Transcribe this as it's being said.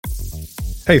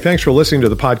Hey, thanks for listening to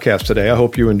the podcast today. I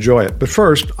hope you enjoy it. But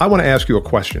first, I want to ask you a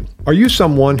question. Are you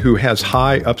someone who has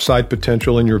high upside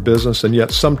potential in your business, and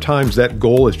yet sometimes that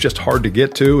goal is just hard to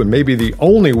get to, and maybe the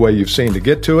only way you've seen to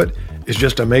get to it is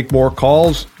just to make more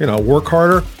calls, work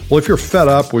harder? Well, if you're fed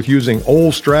up with using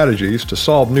old strategies to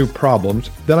solve new problems,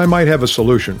 then I might have a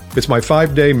solution. It's my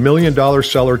 5-day $1 Million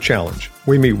Seller Challenge.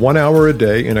 We meet 1 hour a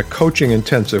day in a coaching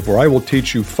intensive where I will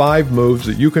teach you 5 moves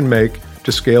that you can make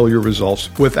to scale your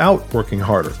results without working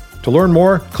harder. To learn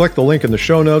more, click the link in the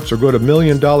show notes or go to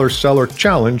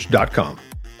 $1,000,000sellerchallenge.com.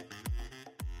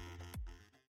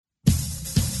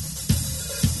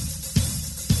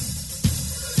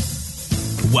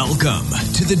 Welcome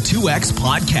to the 2X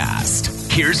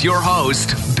Podcast. Here's your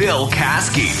host, Bill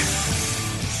Caskey.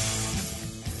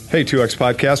 Hey, 2X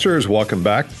Podcasters, welcome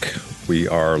back. We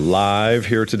are live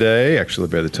here today. Actually,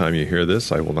 by the time you hear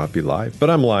this, I will not be live, but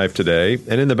I'm live today.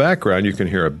 And in the background, you can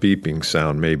hear a beeping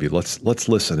sound maybe. Let's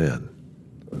listen in.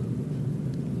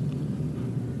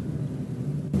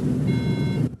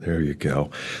 There you go.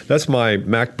 That's my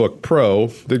MacBook Pro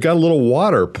that got a little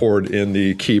water poured in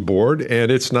the keyboard,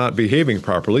 and it's not behaving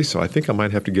properly, so I think I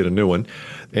might have to get a new one.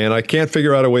 And I can't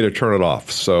figure out a way to turn it off,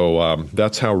 so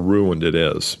that's how ruined it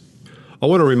is. I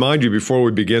want to remind you before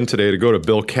we begin today to go to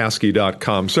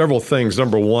BillCaskey.com. Several things.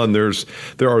 Number one, there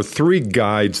are 3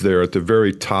 guides there at the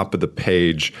very top of the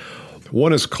page.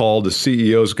 One is called the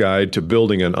CEO's Guide to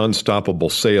Building an Unstoppable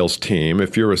Sales Team.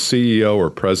 If you're a CEO or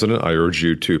president, I urge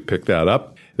you to pick that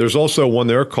up. There's also one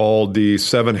there called the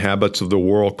 7 Habits of the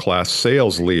World-Class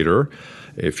Sales Leader.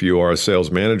 If you are a sales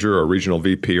manager or regional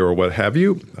VP or what have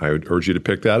you, I would urge you to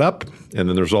pick that up. And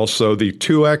then there's also the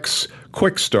 2X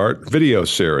Quick Start video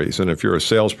series. And if you're a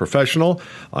sales professional,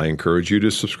 I encourage you to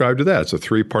subscribe to that. It's a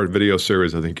 3-part video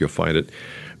series. I think you'll find it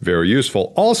very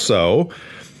useful. Also,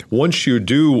 once you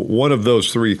do one of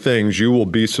those 3 things, you will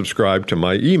be subscribed to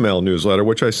my email newsletter,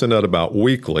 which I send out about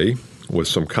weekly with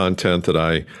some content that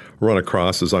I run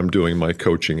across as I'm doing my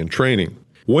coaching and training.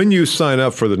 When you sign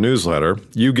up for the newsletter,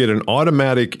 you get an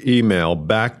automatic email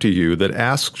back to you that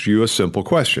asks you a simple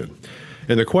question.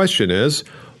 And the question is,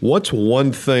 what's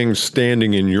one thing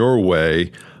standing in your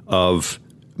way of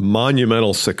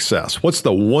monumental success? What's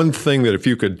the one thing that if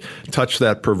you could touch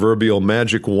that proverbial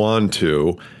magic wand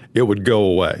to, it would go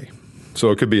away?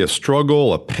 So it could be a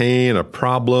struggle, a pain, a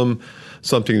problem,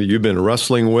 something that you've been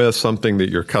wrestling with, something that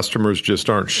your customers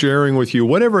just aren't sharing with you.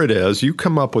 Whatever it is, you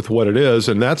come up with what it is,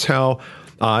 and that's how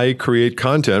I create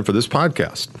content for this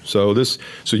podcast. So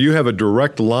you have a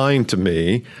direct line to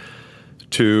me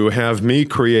to have me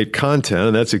create content,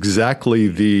 and that's exactly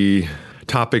the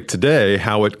topic today.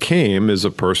 How it came is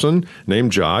a person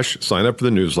named Josh signed up for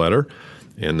the newsletter,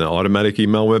 and the automatic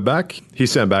email went back. He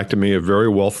sent back to me a very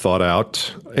well thought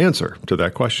out answer to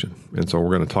that question. And so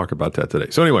we're going to talk about that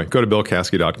today. So anyway, go to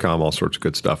BillCaskey.com, all sorts of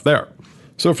good stuff there.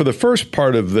 So for the first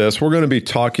part of this, we're going to be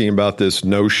talking about this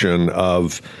notion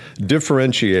of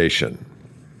differentiation.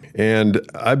 And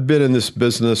I've been in this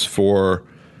business for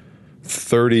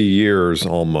 30 years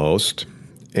almost,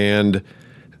 and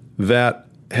that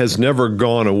has never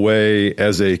gone away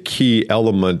as a key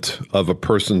element of a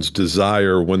person's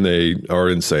desire when they are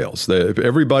in sales.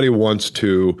 Everybody wants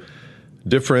to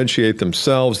differentiate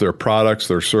themselves, their products,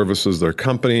 their services, their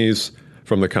companies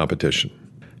from the competition.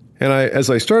 And as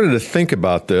I started to think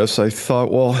about this, I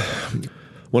thought, well,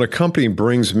 when a company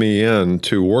brings me in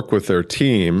to work with their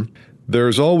team,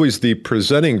 there's always the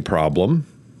presenting problem,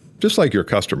 just like your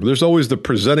customer. There's always the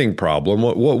presenting problem.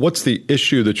 What's the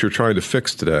issue that you're trying to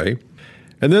fix today?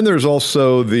 And then there's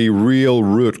also the real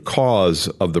root cause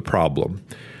of the problem,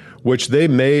 which they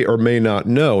may or may not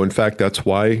know. In fact, that's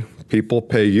why people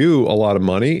pay you a lot of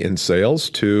money in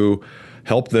sales to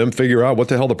help them figure out what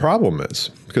the hell the problem is.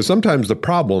 Because sometimes the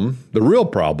problem, the real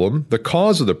problem, the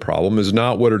cause of the problem is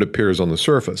not what it appears on the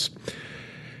surface.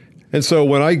 And so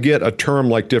when I get a term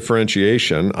like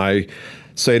differentiation, I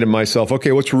say to myself,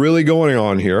 okay, what's really going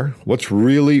on here? What's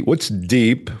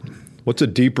deep? What's a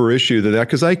deeper issue than that?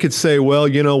 Because I could say, well,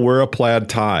 we're a plaid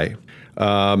Thai,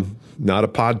 not a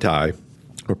pad Thai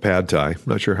or pad Thai. I'm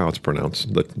not sure how it's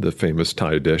pronounced, the famous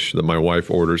Thai dish that my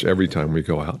wife orders every time we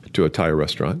go out to a Thai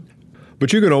restaurant.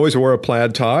 But you can always wear a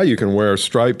plaid tie. You can wear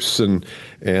stripes and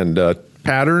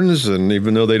patterns, and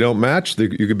even though they don't match,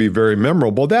 you could be very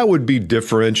memorable. That would be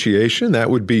differentiation.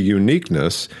 That would be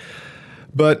uniqueness.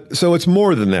 But so it's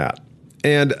more than that.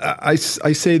 And I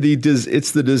say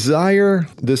it's the desire,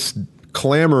 this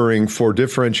clamoring for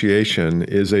differentiation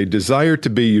is a desire to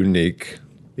be unique.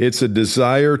 It's a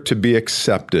desire to be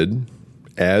accepted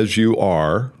as you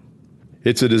are.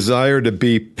 It's a desire to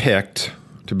be picked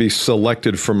to be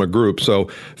selected from a group. So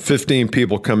 15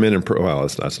 people come in and, well,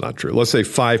 that's not true. Let's say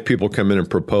 5 people come in and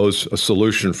propose a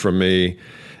solution from me,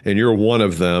 and you're one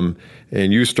of them,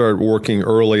 and you start working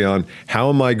early on, how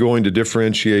am I going to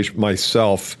differentiate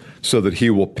myself so that he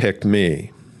will pick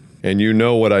me? And you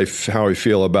know how I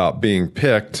feel about being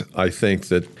picked. I think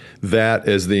that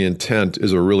as the intent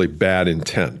is a really bad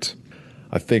intent.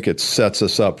 I think it sets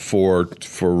us up for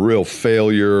real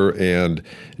failure and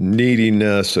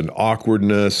neediness and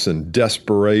awkwardness and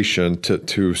desperation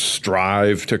to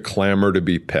strive, to clamor to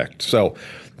be picked. So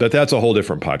that's a whole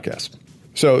different podcast.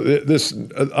 So this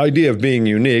idea of being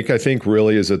unique, I think,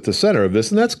 really is at the center of this,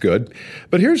 and that's good.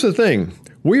 But here's the thing.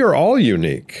 We are all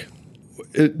unique.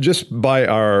 Just by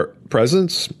our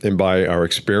presence and by our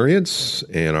experience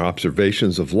and our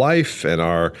observations of life and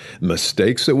our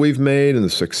mistakes that we've made and the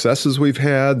successes we've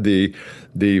had, the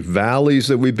valleys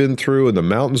that we've been through and the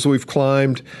mountains we've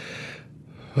climbed.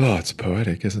 Oh, it's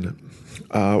poetic, isn't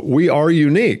it? We are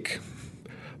unique.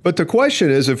 But the question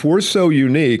is, if we're so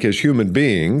unique as human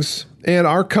beings, and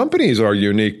our companies are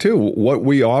unique too, what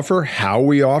we offer, how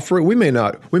we offer it, we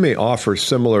may offer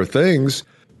similar things,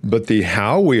 but the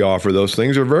how we offer those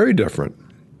things are very different.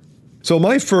 So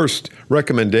my first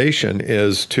recommendation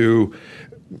is to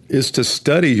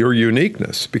study your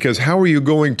uniqueness, because how are you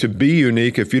going to be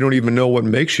unique if you don't even know what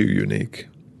makes you unique?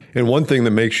 And one thing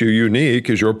that makes you unique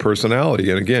is your personality.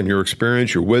 And again, your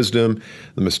experience, your wisdom,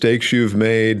 the mistakes you've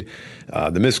made,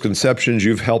 the misconceptions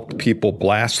you've helped people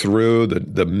blast through,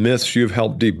 the myths you've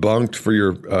helped debunk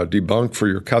for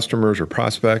your customers or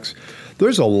prospects.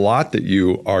 There's a lot that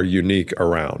you are unique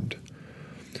around.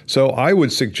 So I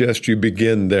would suggest you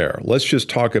begin there. Let's just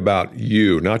talk about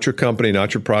you, not your company,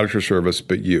 not your product or service,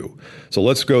 but you. So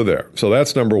let's go there. So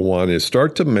that's number one, is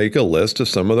start to make a list of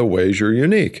some of the ways you're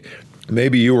unique.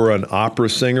 Maybe you were an opera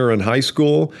singer in high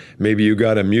school. Maybe you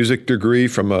got a music degree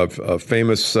from a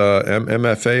famous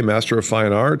MFA, Master of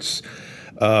Fine Arts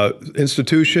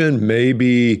institution.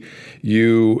 Maybe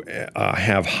you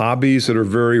have hobbies that are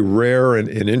very rare and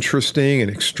interesting and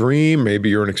extreme. Maybe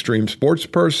you're an extreme sports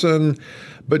person.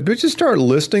 But just start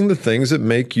listing the things that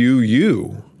make you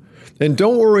you. And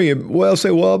don't worry,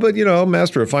 but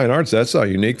Master of Fine Arts, that's not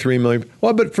unique, 3 million.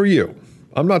 Well, but for you.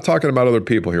 I'm not talking about other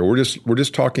people here. We're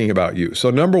just talking about you.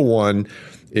 So number one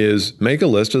is make a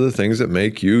list of the things that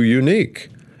make you unique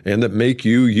and that make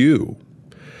you you.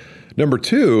 Number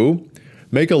two,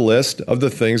 make a list of the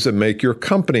things that make your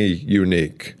company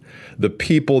unique. The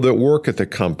people that work at the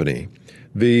company,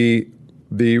 the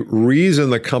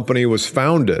reason the company was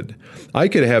founded. I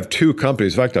could have 2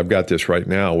 companies. In fact, I've got this right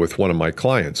now with one of my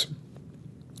clients.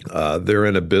 They're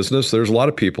in a business. There's a lot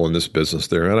of people in this business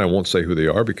they're in. I won't say who they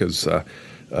are because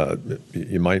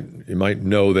you might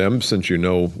know them since you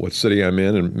know what city I'm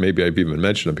in, and maybe I've even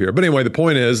mentioned them here. But anyway, the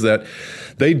point is that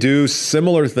they do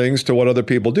similar things to what other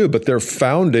people do, but their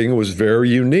founding was very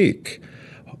unique.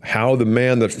 How the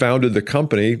man that founded the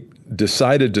company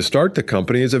decided to start the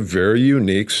company is a very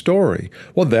unique story.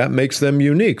 Well, that makes them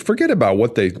unique. Forget about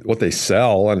what they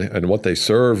sell and what they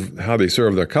serve, how they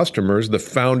serve their customers. The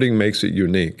founding makes it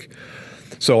unique.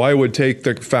 So I would take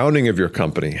the founding of your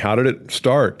company. How did it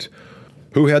start?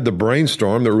 Who had the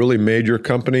brainstorm that really made your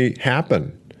company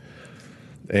happen?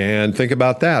 And think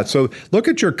about that. So look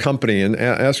at your company and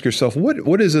ask yourself,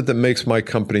 what is it that makes my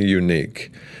company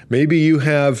unique? Maybe you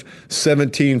have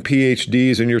 17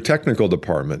 PhDs in your technical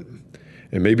department.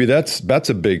 And maybe that's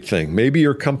a big thing. Maybe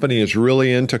your company is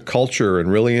really into culture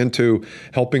and really into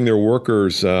helping their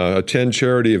workers attend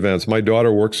charity events. My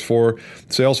daughter works for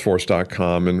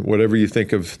Salesforce.com, and whatever you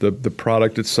think of the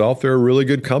product itself, they're a really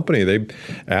good company. They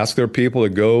ask their people to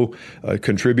go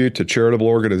contribute to charitable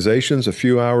organizations a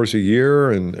few hours a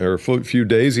year or a few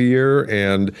days a year,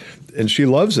 and she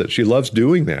loves it. She loves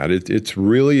doing that. It's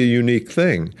really a unique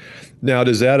thing. Now,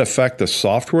 does that affect the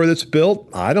software that's built?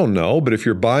 I don't know, but if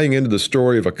you're buying into the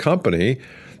story of a company,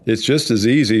 it's just as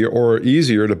easy or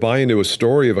easier to buy into a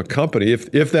story of a company.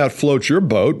 If that floats your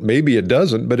boat, maybe it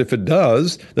doesn't, but if it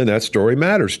does, then that story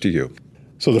matters to you.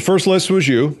 So the first list was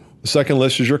you. The second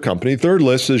list is your company. Third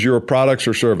list is your products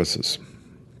or services.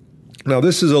 Now,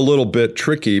 this is a little bit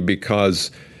tricky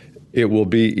because it will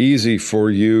be easy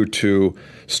for you to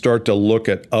start to look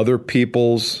at other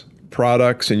people's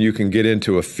products, and you can get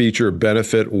into a feature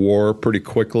benefit war pretty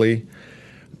quickly.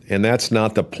 And that's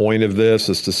not the point of this,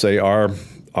 is to say our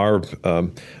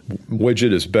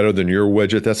widget is better than your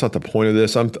widget. That's not the point of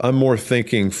this. I'm more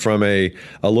thinking from a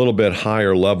little bit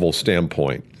higher level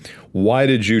standpoint. Why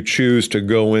did you choose to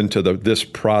go into this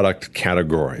product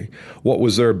category? What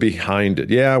was there behind it?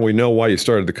 Yeah, we know why you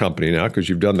started the company now because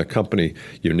you've done the company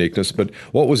uniqueness, but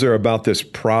what was there about this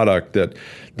product that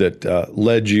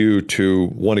led you to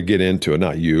want to get into it?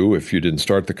 Not you, if you didn't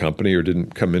start the company or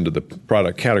didn't come into the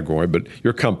product category, but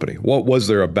your company. What was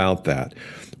there about that?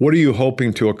 What are you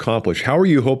hoping to accomplish? How are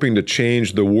you hoping to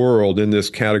change the world in this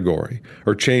category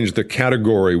or change the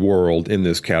category world in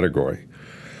this category?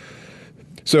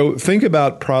 So think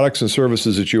about products and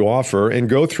services that you offer and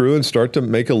go through and start to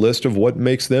make a list of what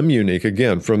makes them unique.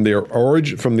 Again, from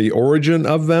the origin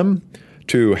of them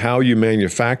to how you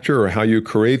manufacture or how you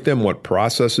create them, what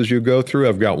processes you go through.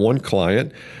 I've got one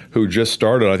client who just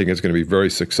started, I think it's going to be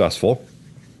very successful.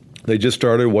 They just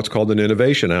started what's called an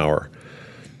innovation hour.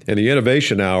 And the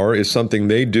innovation hour is something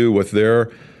they do with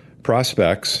their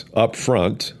prospects up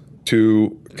front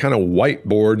to kind of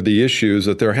whiteboard the issues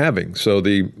that they're having. So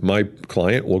my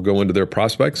client will go into their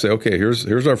prospects, say, okay,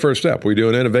 here's our first step. We do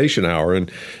an innovation hour, and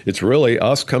it's really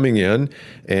us coming in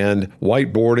and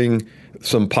whiteboarding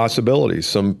some possibilities,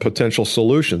 some potential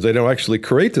solutions. They don't actually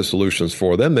create the solutions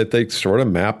for them, that they sort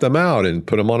of map them out and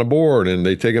put them on a board, and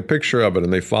they take a picture of it,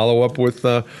 and they follow up with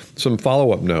some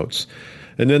follow-up notes.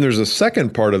 And then there's a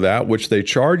second part of that, which they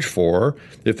charge for.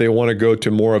 If they want to go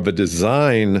to more of a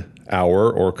design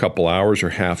hour or a couple hours or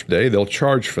half day, they'll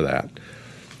charge for that.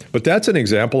 But that's an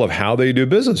example of how they do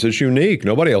business. It's unique.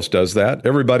 Nobody else does that.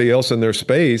 Everybody else in their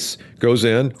space goes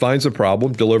in, finds a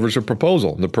problem, delivers a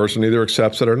proposal, and the person either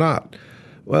accepts it or not.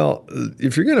 Well,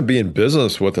 if you're going to be in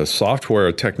business with a software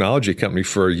or technology company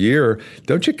for a year,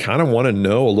 don't you kind of want to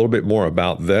know a little bit more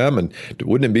about them? And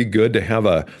wouldn't it be good to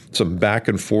have some back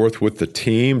and forth with the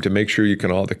team to make sure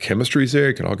the chemistry's there,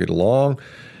 you can all get along?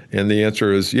 And the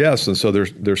answer is yes. And so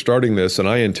they're starting this, and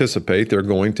I anticipate they're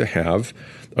going to have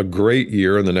a great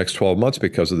year in the next 12 months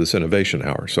because of this innovation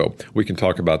hour. So we can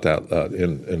talk about that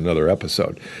in another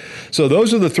episode. So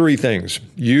those are the three things.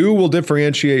 You will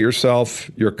differentiate yourself,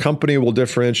 your company will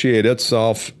differentiate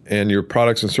itself, and your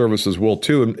products and services will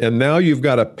too. And now you've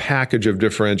got a package of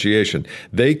differentiation.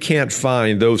 They can't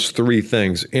find those three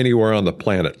things anywhere on the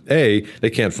planet. They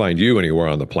can't find you anywhere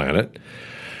on the planet.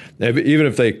 Even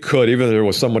if they could, even if there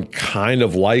was someone kind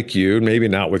of like you, maybe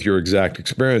not with your exact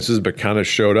experiences, but kind of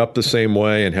showed up the same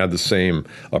way and had the same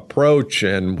approach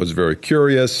and was very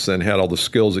curious and had all the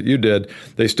skills that you did,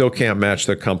 they still can't match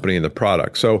the company and the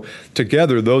product. So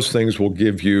together, those things will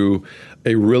give you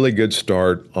a really good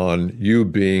start on you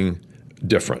being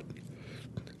different.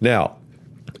 Now,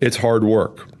 it's hard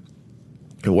work.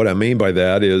 And what I mean by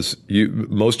that is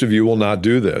most of you will not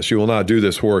do this. You will not do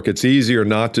this work. It's easier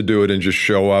not to do it and just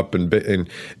show up and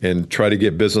try to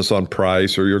get business on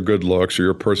price or your good looks or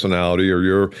your personality or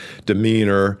your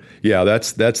demeanor. Yeah,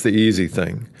 that's the easy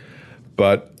thing.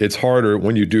 But it's harder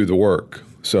when you do the work.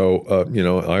 So,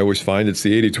 I always find it's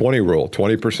the 80-20 rule.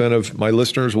 20% of my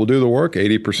listeners will do the work,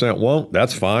 80% won't.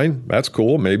 That's fine. That's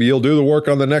cool. Maybe you'll do the work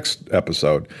on the next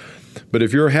episode. But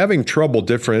if you're having trouble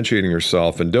differentiating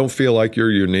yourself and don't feel like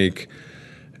you're unique,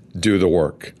 do the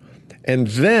work. And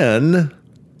then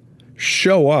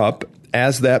show up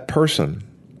as that person.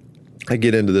 I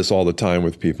get into this all the time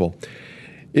with people.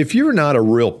 If you're not a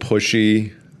real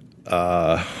pushy,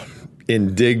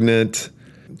 indignant,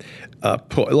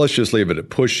 let's just leave it at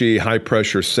pushy,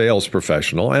 high-pressure sales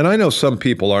professional, and I know some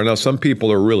people are. Now, some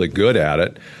people are really good at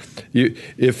it.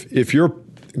 If you're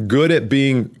good at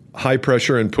being high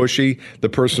pressure and pushy, the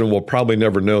person will probably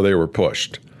never know they were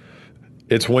pushed.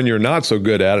 It's when you're not so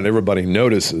good at it, everybody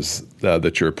notices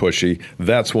that you're pushy.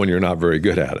 That's when you're not very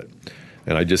good at it.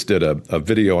 And I just did a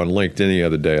video on LinkedIn the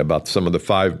other day about some of the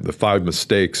five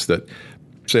mistakes that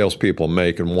salespeople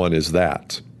make, and one is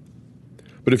that.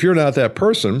 But if you're not that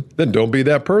person, then don't be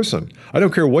that person. I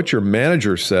don't care what your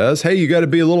manager says. Hey, you got to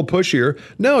be a little pushier.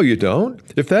 No, you don't.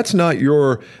 If that's not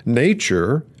your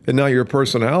nature and not your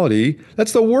personality,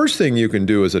 that's the worst thing you can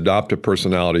do is adopt a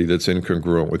personality that's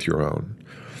incongruent with your own.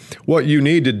 What you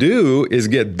need to do is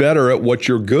get better at what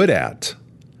you're good at.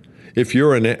 If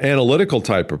you're an analytical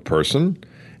type of person,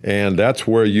 and that's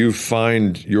where you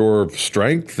find your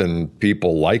strength, and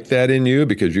people like that in you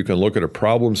because you can look at a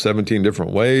problem 17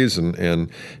 different ways and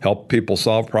help people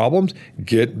solve problems,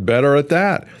 get better at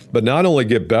that. But not only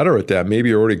get better at that, maybe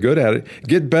you're already good at it,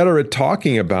 get better at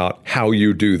talking about how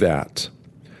you do that.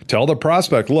 Tell the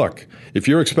prospect, look, if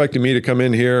you're expecting me to come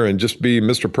in here and just be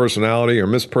Mr. Personality or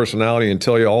Miss Personality and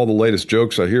tell you all the latest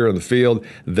jokes I hear in the field,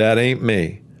 that ain't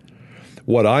me.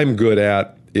 What I'm good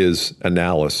at is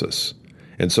analysis.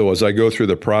 And so as I go through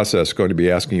the process, I'm going to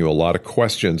be asking you a lot of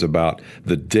questions about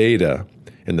the data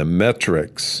and the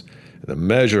metrics, the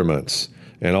measurements,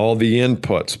 and all the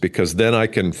inputs, because then I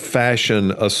can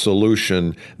fashion a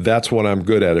solution. That's what I'm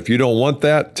good at. If you don't want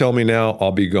that, tell me now,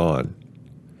 I'll be gone.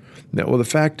 Now, well, the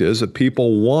fact is that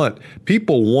people want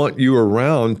you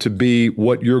around to be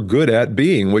what you're good at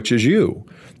being, which is you.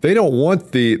 They don't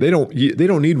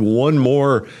need one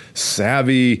more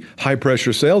savvy,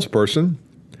 high-pressure salesperson,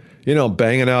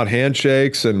 banging out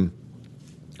handshakes and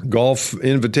golf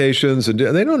invitations, and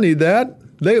they don't need that.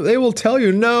 They will tell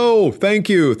you, no, thank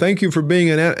you for being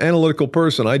an analytical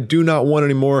person. I do not want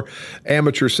any more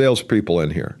amateur salespeople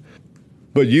in here.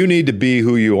 But you need to be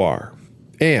who you are.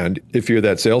 And if you're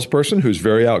that salesperson who's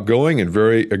very outgoing and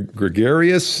very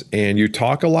gregarious and you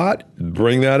talk a lot,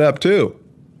 bring that up too.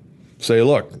 Say,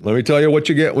 look, let me tell you what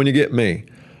you get when you get me.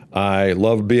 I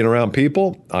love being around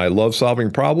people. I love solving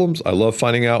problems. I love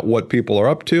finding out what people are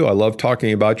up to. I love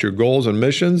talking about your goals and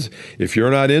missions. If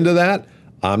you're not into that,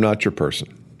 I'm not your person.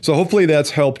 So hopefully that's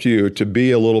helped you to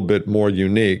be a little bit more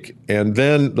unique. And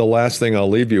then the last thing I'll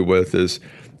leave you with is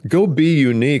go be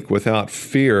unique without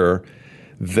fear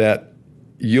that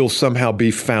you'll somehow be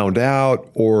found out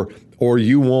or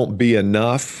you won't be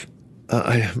enough.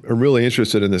 I'm really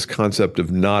interested in this concept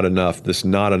of not enough, this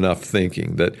not enough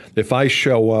thinking, that if I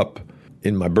show up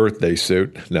in my birthday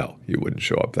suit, no, you wouldn't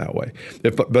show up that way.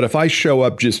 But if I show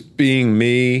up just being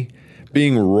me,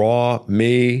 being raw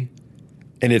me,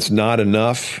 and it's not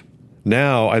enough,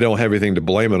 now I don't have anything to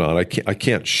blame it on. I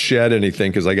can't shed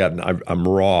anything because I'm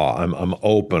raw. I'm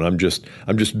open. I'm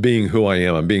just being who I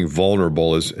am. I'm being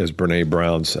vulnerable, as Brene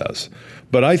Brown says.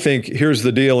 But I think here's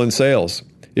the deal in sales: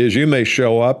 is you may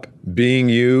show up being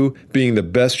you, being the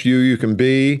best you can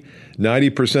be.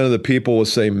 90% of the people will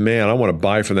say, "Man, I want to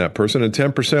buy from that person," and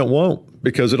 10% won't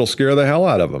because it'll scare the hell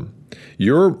out of them.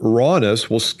 Your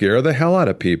rawness will scare the hell out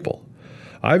of people.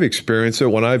 I've experienced it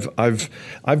when I've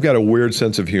got a weird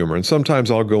sense of humor, and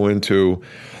sometimes I'll go into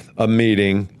a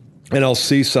meeting and I'll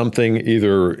see something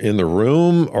either in the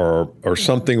room or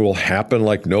something will happen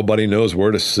like nobody knows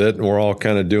where to sit and we're all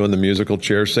kind of doing the musical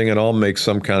chair thing, and I'll make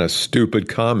some kind of stupid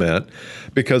comment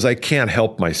because I can't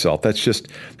help myself.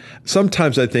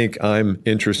 Sometimes I think I'm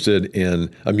interested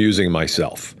in amusing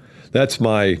myself. That's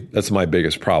my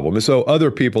biggest problem. And so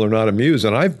other people are not amused.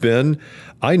 And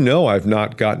I know I've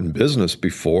not gotten business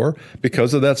before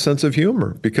because of that sense of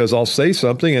humor, because I'll say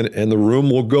something and the room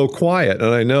will go quiet.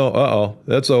 And I know,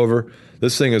 that's over.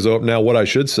 This thing is over. Now, what I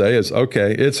should say is,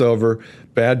 okay, it's over.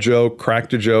 Bad joke,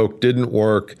 cracked a joke, didn't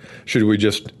work. Should we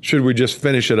just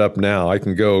finish it up now? I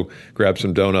can go grab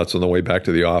some donuts on the way back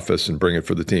to the office and bring it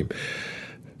for the team.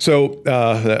 So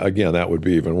again, that would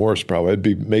be even worse probably. It'd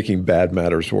be making bad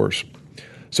matters worse.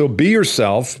 So be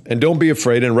yourself and don't be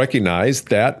afraid, and recognize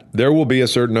that there will be a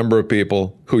certain number of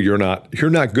people who you're not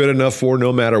good enough for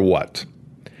no matter what.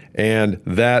 And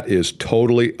that is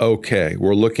totally okay.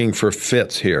 We're looking for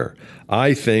fits here.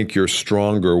 I think you're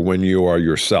stronger when you are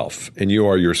yourself, and you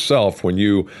are yourself when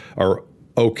you are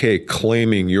okay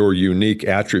claiming your unique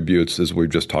attributes, as we've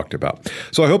just talked about.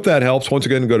 So I hope that helps. Once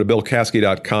again, go to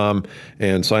BillKaskey.com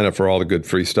and sign up for all the good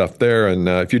free stuff there. And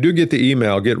if you do get the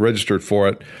email, get registered for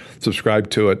it, subscribe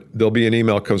to it. There'll be an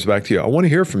email that comes back to you. I want to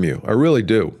hear from you. I really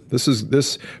do.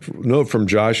 This note from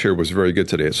Josh here was very good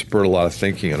today. It spurred a lot of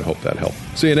thinking, and I hope that helped.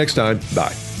 See you next time.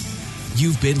 Bye.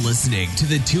 You've been listening to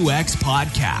the 2X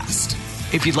Podcast.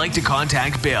 If you'd like to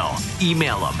contact Bill,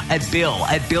 email him at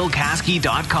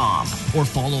bill@billkaskey.com or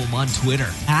follow him on Twitter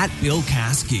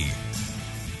 @BillKaskey.